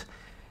compute.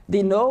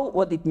 They know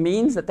what it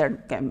means that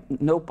there can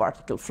no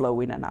particle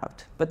flow in and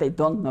out, but they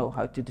don't know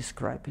how to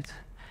describe it.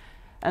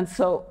 And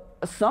so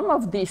some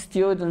of these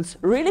students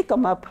really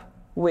come up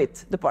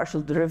with the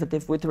partial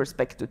derivative with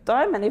respect to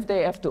time, and if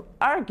they have to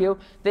argue,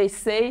 they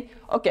say,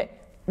 okay,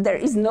 there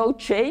is no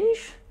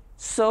change,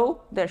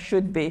 so there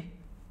should be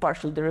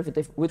partial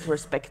derivative with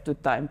respect to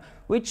time,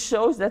 which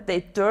shows that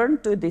they turn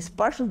to this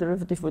partial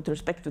derivative with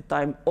respect to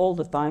time all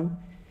the time,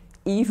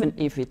 even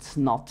if it's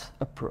not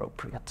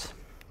appropriate.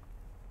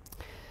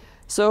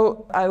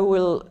 So I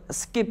will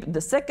skip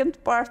the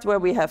second part where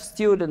we have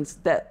students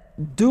that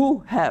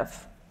do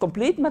have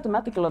complete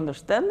mathematical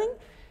understanding.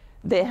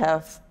 They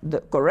have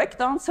the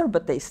correct answer,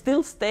 but they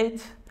still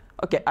state,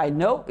 okay, I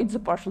know it's a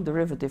partial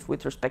derivative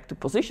with respect to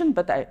position,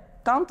 but I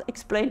can't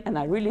explain and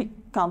I really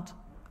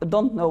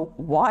don't know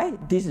why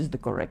this is the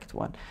correct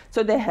one.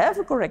 So they have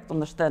a correct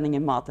understanding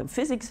in math and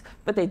physics,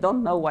 but they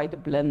don't know why the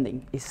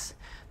blending is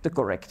the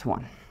correct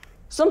one.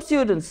 Some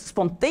students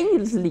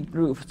spontaneously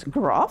group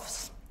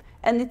graphs,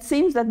 and it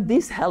seems that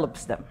this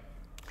helps them.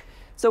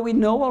 So we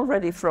know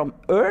already from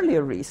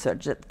earlier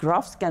research that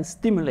graphs can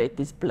stimulate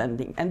this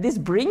blending, and this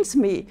brings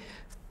me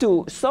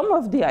to some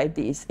of the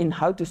ideas in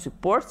how to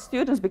support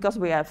students, because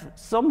we have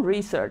some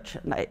research,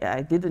 and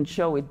I didn't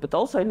show it, but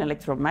also in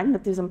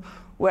electromagnetism,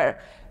 where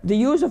the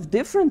use of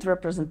different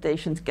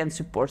representations can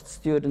support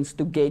students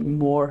to gain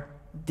more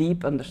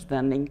deep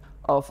understanding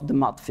of the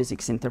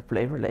math-physics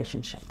interplay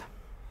relationship.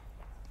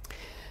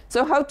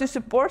 So how to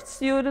support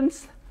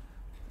students?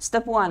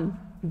 Step one,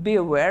 be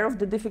aware of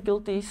the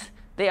difficulties.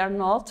 They are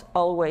not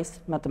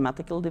always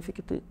mathematical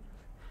difficulties.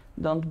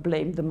 Don't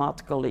blame the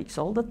math colleagues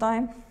all the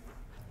time.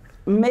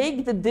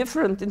 Make the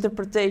different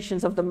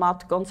interpretations of the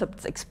math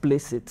concepts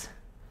explicit.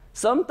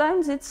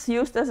 Sometimes it's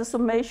used as a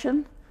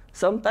summation,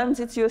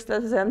 sometimes it's used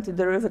as an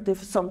antiderivative,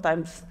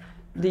 sometimes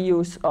the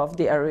use of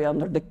the area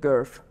under the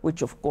curve,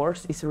 which of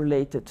course is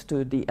related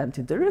to the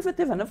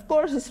antiderivative and of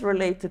course is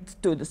related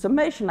to the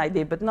summation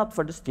idea, but not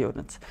for the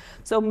students.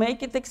 So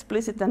make it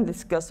explicit and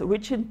discuss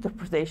which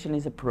interpretation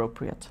is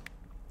appropriate.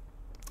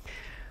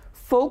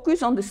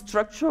 Focus on the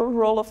structural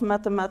role of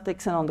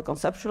mathematics and on the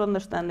conceptual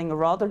understanding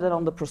rather than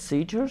on the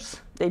procedures.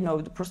 They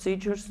know the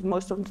procedures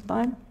most of the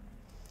time.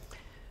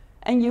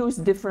 And use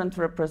different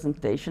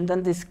representations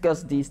and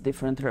discuss these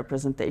different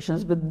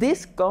representations. But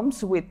this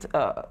comes with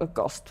a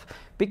cost,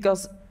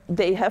 because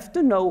they have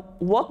to know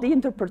what the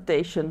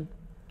interpretation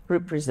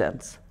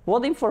represents,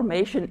 what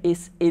information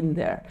is in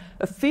there.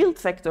 A field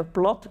vector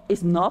plot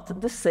is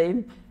not the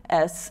same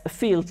as a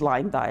field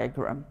line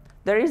diagram.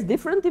 There is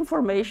different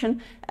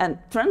information, and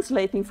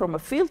translating from a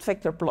field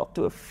vector plot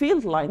to a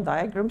field line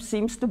diagram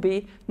seems to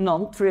be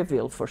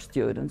non-trivial for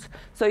students.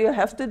 So you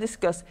have to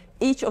discuss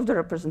each of the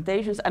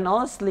representations, and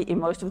honestly,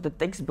 in most of the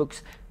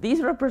textbooks,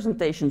 these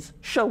representations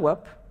show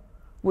up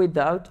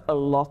without a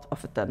lot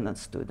of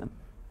attendance to them.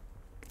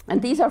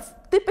 And these are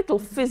typical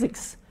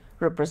physics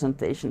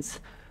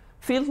representations.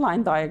 Field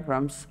line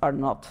diagrams are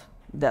not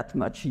that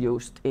much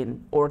used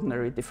in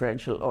ordinary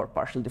differential or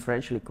partial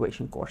differential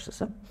equation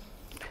courses.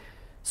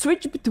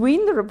 Switch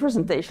between the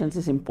representations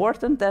is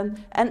important,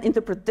 and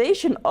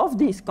interpretation of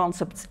these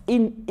concepts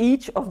in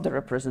each of the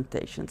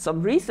representations.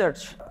 Some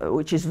research,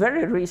 which is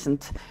very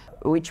recent,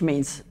 which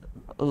means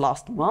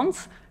last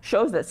month,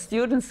 shows that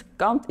students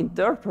can't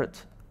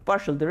interpret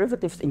partial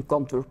derivatives in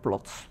contour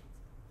plots.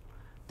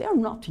 They are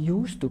not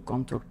used to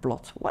contour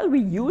plots. Well,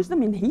 we use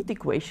them in heat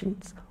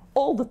equations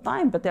all the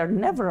time, but they're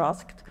never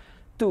asked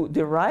to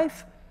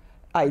derive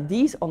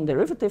ideas on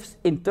derivatives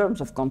in terms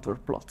of contour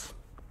plots.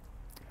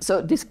 So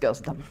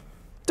discuss them.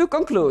 To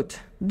conclude,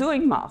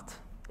 doing math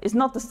is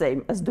not the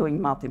same as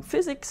doing math in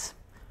physics.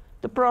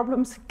 The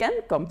problems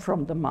can come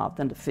from the math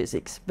and the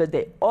physics, but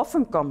they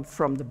often come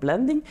from the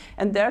blending,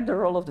 and there the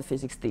role of the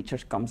physics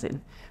teachers comes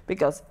in.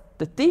 Because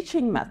the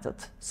teaching method,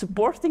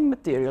 supporting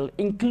material,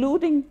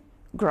 including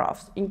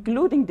graphs,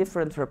 including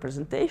different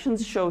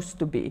representations, shows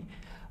to be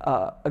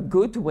a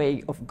good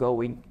way of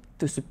going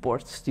to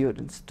support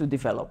students to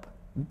develop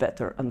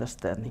better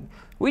understanding,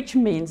 which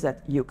means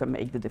that you can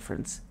make the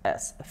difference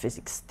as a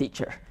physics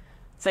teacher.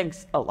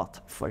 Thanks a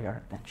lot for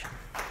your attention.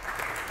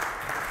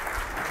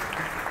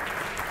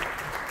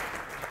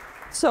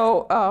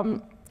 So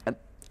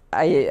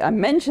I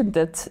mentioned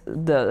that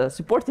the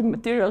supporting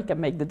material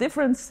can make the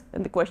difference,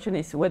 and the question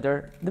is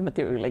whether the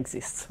material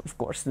exists, of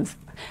course.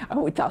 I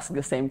would ask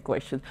the same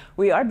question.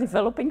 We are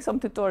developing some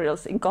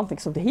tutorials in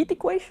context of the heat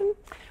equation.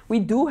 We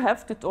do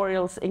have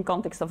tutorials in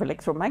context of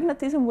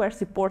electromagnetism where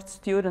support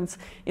students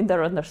in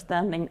their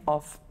understanding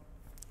of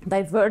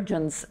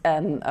divergence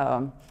and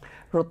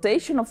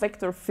rotation of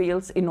vector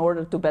fields in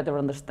order to better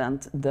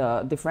understand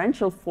the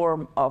differential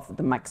form of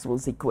the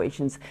Maxwell's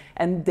equations.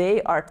 And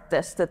they are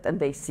tested and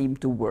they seem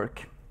to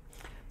work.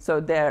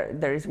 So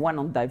there is one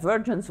on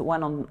divergence,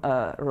 one on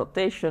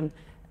rotation,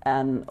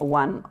 and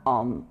one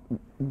on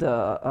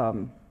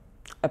the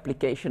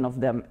application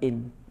of them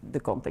in the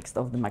context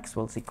of the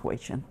Maxwell's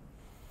equation.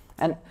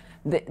 And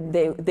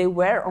they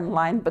were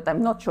online, but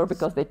I'm not sure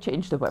because they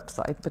changed the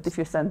website. But if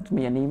you send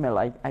me an email,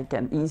 I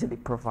can easily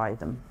provide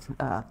them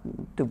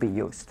to be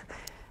used.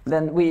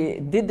 Then we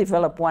did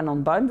develop one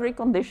on boundary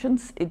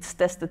conditions. It's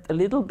tested a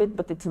little bit,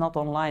 but it's not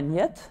online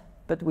yet.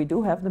 But we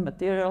do have the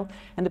material,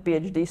 and the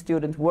PhD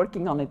student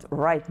working on it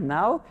right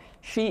now,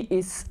 she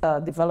is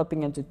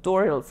developing a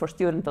tutorial for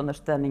student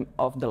understanding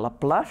of the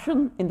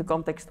Laplacian in the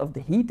context of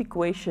the heat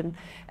equation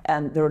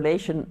and the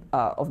relation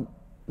of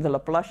the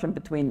Laplacian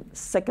between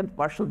second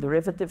partial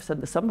derivatives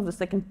and the sum of the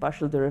second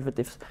partial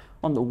derivatives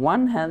on the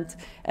one hand,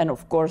 and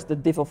of course the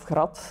div of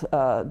Grad,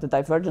 the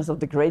divergence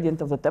of the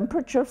gradient of the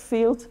temperature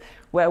field,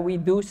 where we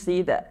do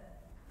see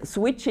that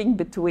switching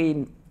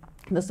between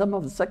the sum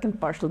of the second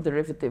partial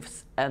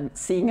derivatives and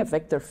seeing a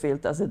vector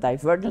field as a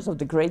divergence of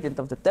the gradient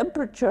of the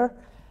temperature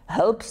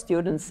helps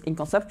students in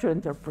conceptual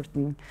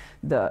interpreting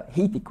the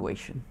heat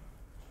equation.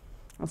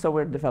 And so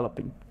we're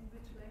developing.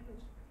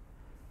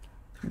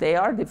 They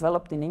are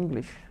developed in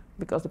English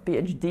because the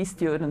PhD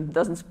student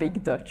doesn't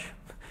speak Dutch.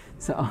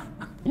 So,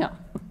 yeah,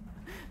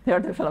 they are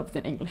developed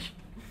in English.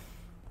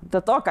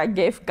 The talk I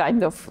gave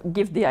kind of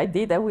give the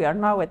idea that we are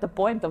now at the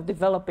point of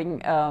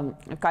developing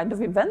a kind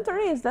of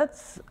inventory. Is that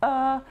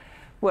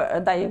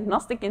a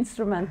diagnostic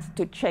instrument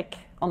to check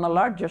on a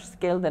larger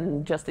scale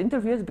than just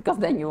interviews, because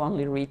then you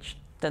only reach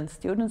 10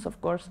 students,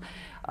 of course,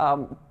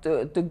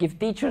 to give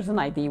teachers an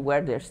idea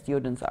where their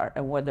students are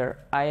and whether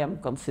I am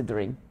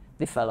considering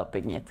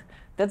developing it.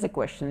 That's a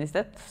question. Is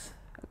that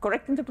a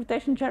correct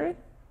interpretation, Jerry?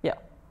 Yeah.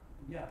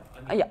 Yeah.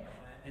 I mean, yeah.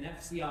 An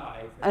FCI.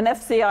 An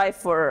FCI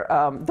for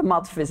the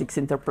math physics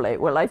interplay.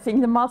 Well, I think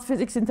the math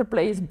physics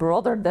interplay is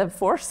broader than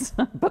force,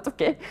 but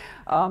okay.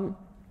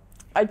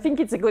 I think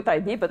it's a good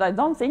idea, but I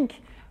don't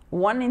think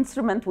one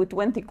instrument with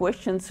 20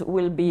 questions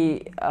will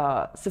be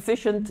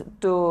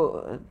sufficient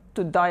to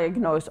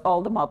diagnose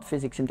all the math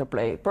physics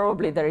interplay.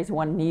 Probably there is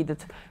one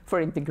needed for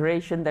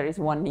integration, there is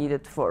one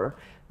needed for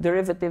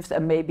derivatives,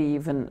 and maybe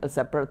even a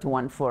separate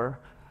one for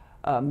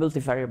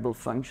multivariable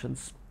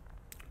functions.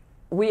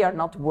 We are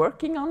not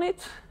working on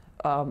it.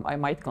 I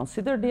might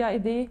consider the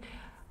idea.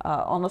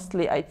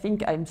 Honestly, I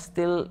think I'm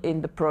still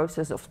in the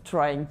process of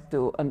trying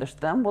to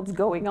understand what's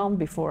going on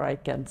before I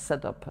can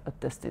set up a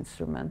test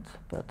instrument.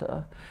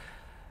 But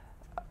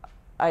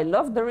I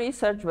love the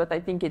research, but I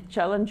think it's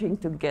challenging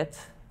to get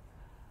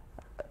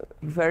a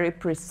very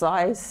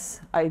precise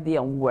idea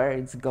on where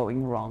it's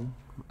going wrong,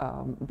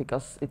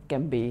 because it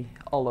can be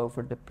all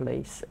over the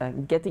place.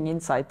 And getting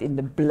insight in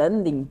the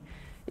blending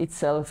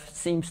itself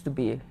seems to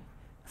be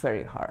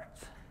very hard.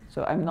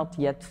 So I'm not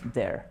yet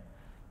there.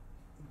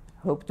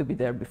 Hope to be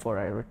there before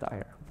I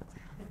retire.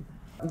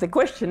 The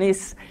question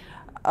is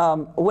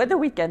whether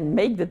we can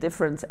make the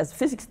difference as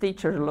physics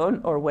teachers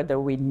alone, or whether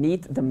we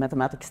need the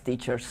mathematics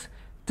teachers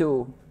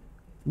to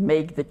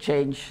make the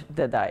change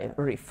that I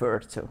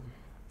referred to.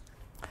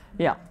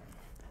 Yeah.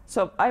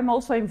 So I'm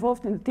also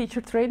involved in the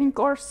teacher training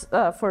course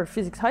for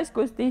physics high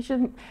school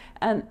teaching.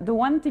 And the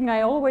one thing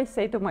I always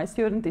say to my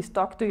students is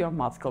talk to your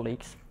math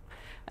colleagues.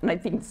 And I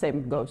think the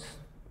same goes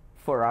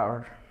for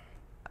our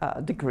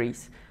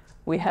degrees.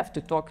 We have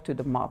to talk to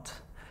the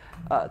math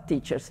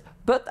teachers.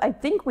 But I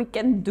think we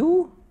can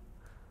do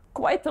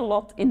quite a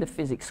lot in the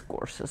physics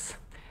courses,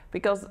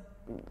 because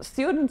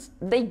students,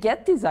 they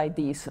get these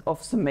ideas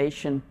of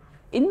summation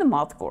in the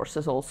math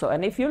courses also.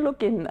 And if you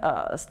look in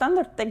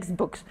standard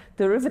textbooks,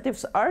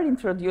 derivatives are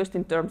introduced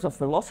in terms of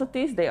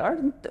velocities. They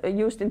aren't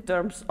used in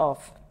terms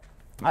of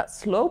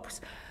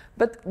slopes,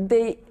 but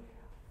they,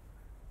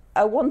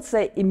 I won't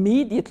say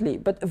immediately,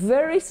 but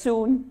very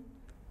soon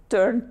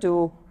turn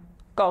to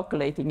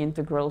calculating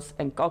integrals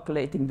and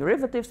calculating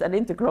derivatives and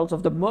integrals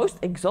of the most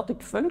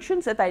exotic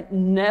functions that I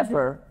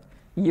never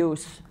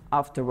use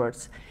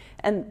afterwards.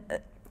 And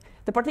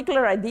the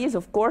particular idea is,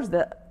 of course,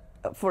 that,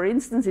 for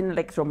instance, in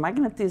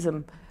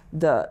electromagnetism,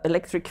 the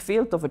electric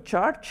field of a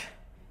charge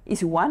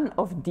is one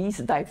of these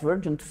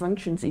divergent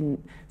functions.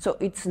 So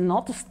it's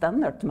not a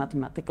standard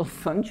mathematical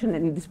function,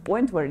 and at this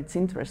point where it's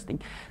interesting.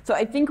 So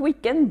I think we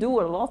can do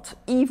a lot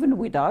even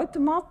without the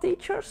math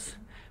teachers,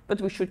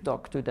 but we should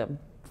talk to them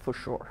for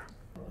sure.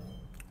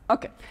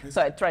 Okay,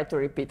 so I try to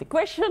repeat the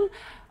question.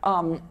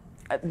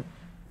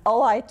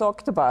 All I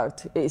talked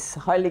about is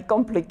highly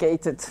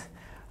complicated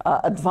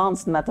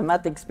advanced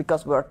mathematics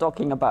because we're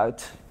talking about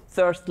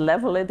third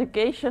level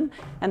education.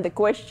 And the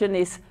question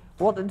is,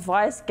 what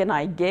advice can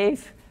I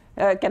give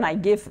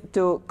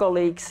to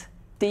colleagues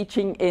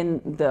teaching in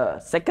the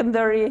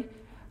secondary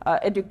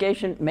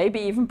education, maybe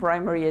even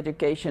primary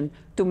education,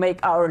 to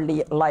make our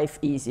life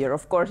easier?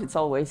 Of course, it's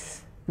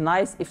always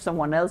nice if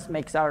someone else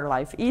makes our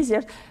life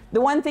easier.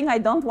 The one thing I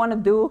don't want to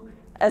do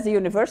as a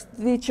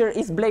university teacher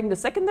is blame the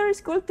secondary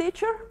school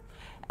teacher.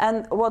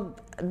 And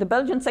what the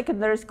Belgian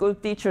secondary school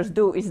teachers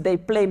do is they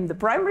blame the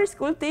primary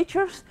school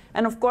teachers.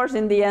 And of course,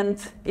 in the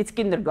end, it's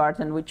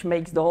kindergarten, which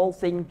makes the whole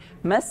thing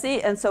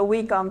messy. And so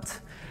we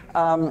can't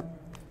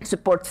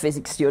support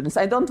physics students.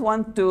 I don't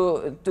want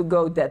to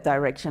go that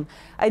direction.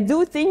 I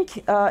do think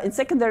in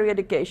secondary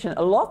education,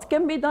 a lot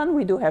can be done.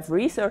 We do have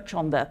research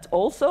on that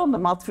also, on the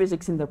math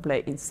physics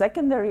interplay in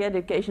secondary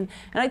education.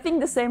 And I think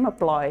the same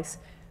applies.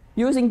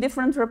 Using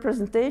different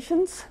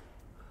representations,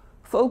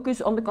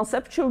 focus on the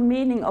conceptual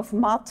meaning of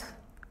math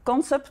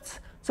concepts.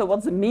 So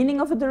what's the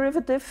meaning of a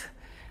derivative?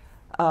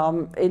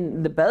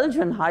 In the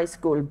Belgian high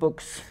school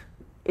books,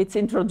 it's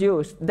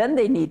introduced. Then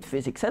they need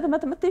physics, the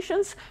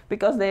mathematicians,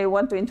 because they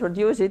want to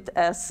introduce it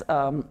as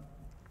a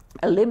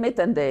limit,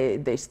 and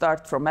they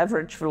start from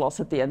average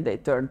velocity and they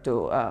turn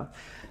to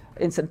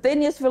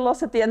instantaneous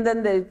velocity, and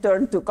then they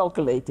turn to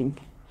calculating.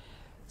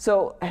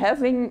 So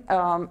having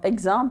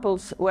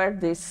examples where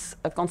this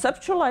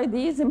conceptual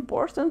idea is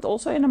important,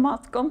 also in a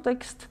math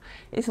context,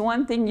 is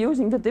one thing.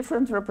 Using the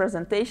different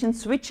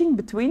representations, switching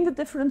between the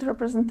different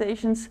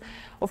representations.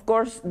 Of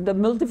course, the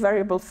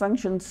multivariable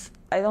functions,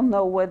 I don't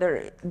know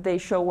whether they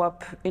show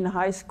up in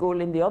high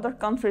school in the other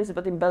countries,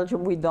 but in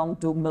Belgium we don't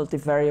do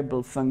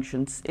multivariable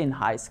functions in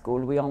high school.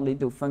 We only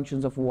do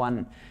functions of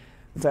one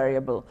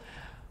variable.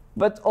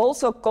 But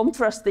also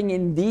contrasting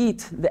indeed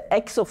the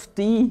x of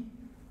t,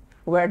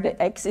 where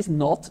the x is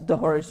not the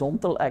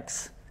horizontal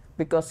x,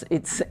 because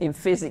it's in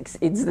physics,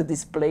 it's the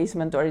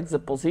displacement or it's the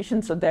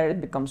position, so there it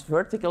becomes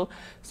vertical.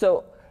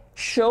 So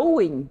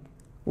showing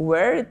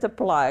where it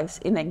applies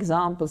in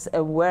examples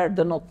and where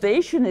the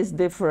notation is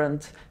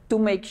different to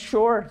make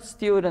sure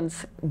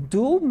students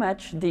do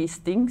match these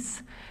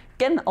things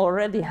can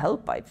already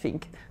help, I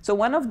think. So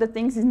one of the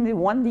things in the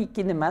 1D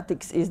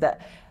kinematics is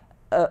that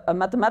a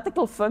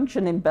mathematical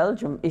function in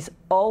Belgium is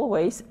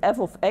always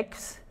f of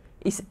x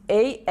is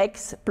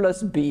ax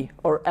plus b,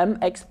 or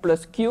mx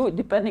plus q,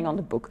 depending on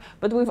the book.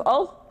 But we've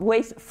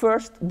always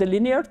first the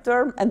linear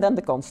term and then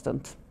the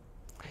constant.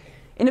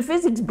 In a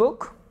physics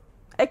book,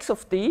 x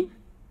of t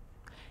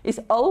is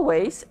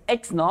always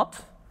x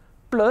naught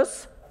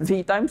plus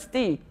v times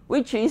t,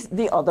 which is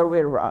the other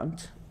way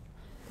around.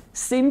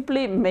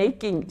 Simply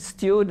making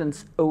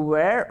students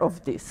aware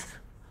of this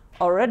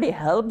already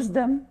helps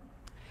them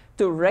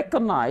to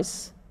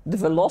recognize the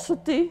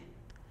velocity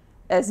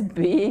as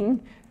being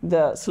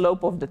the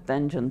slope of the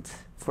tangent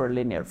for a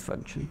linear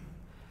function.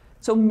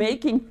 So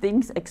making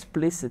things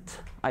explicit,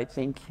 I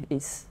think,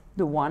 is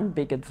the one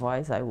big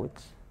advice I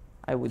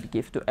would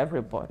give to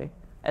everybody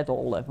at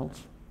all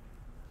levels.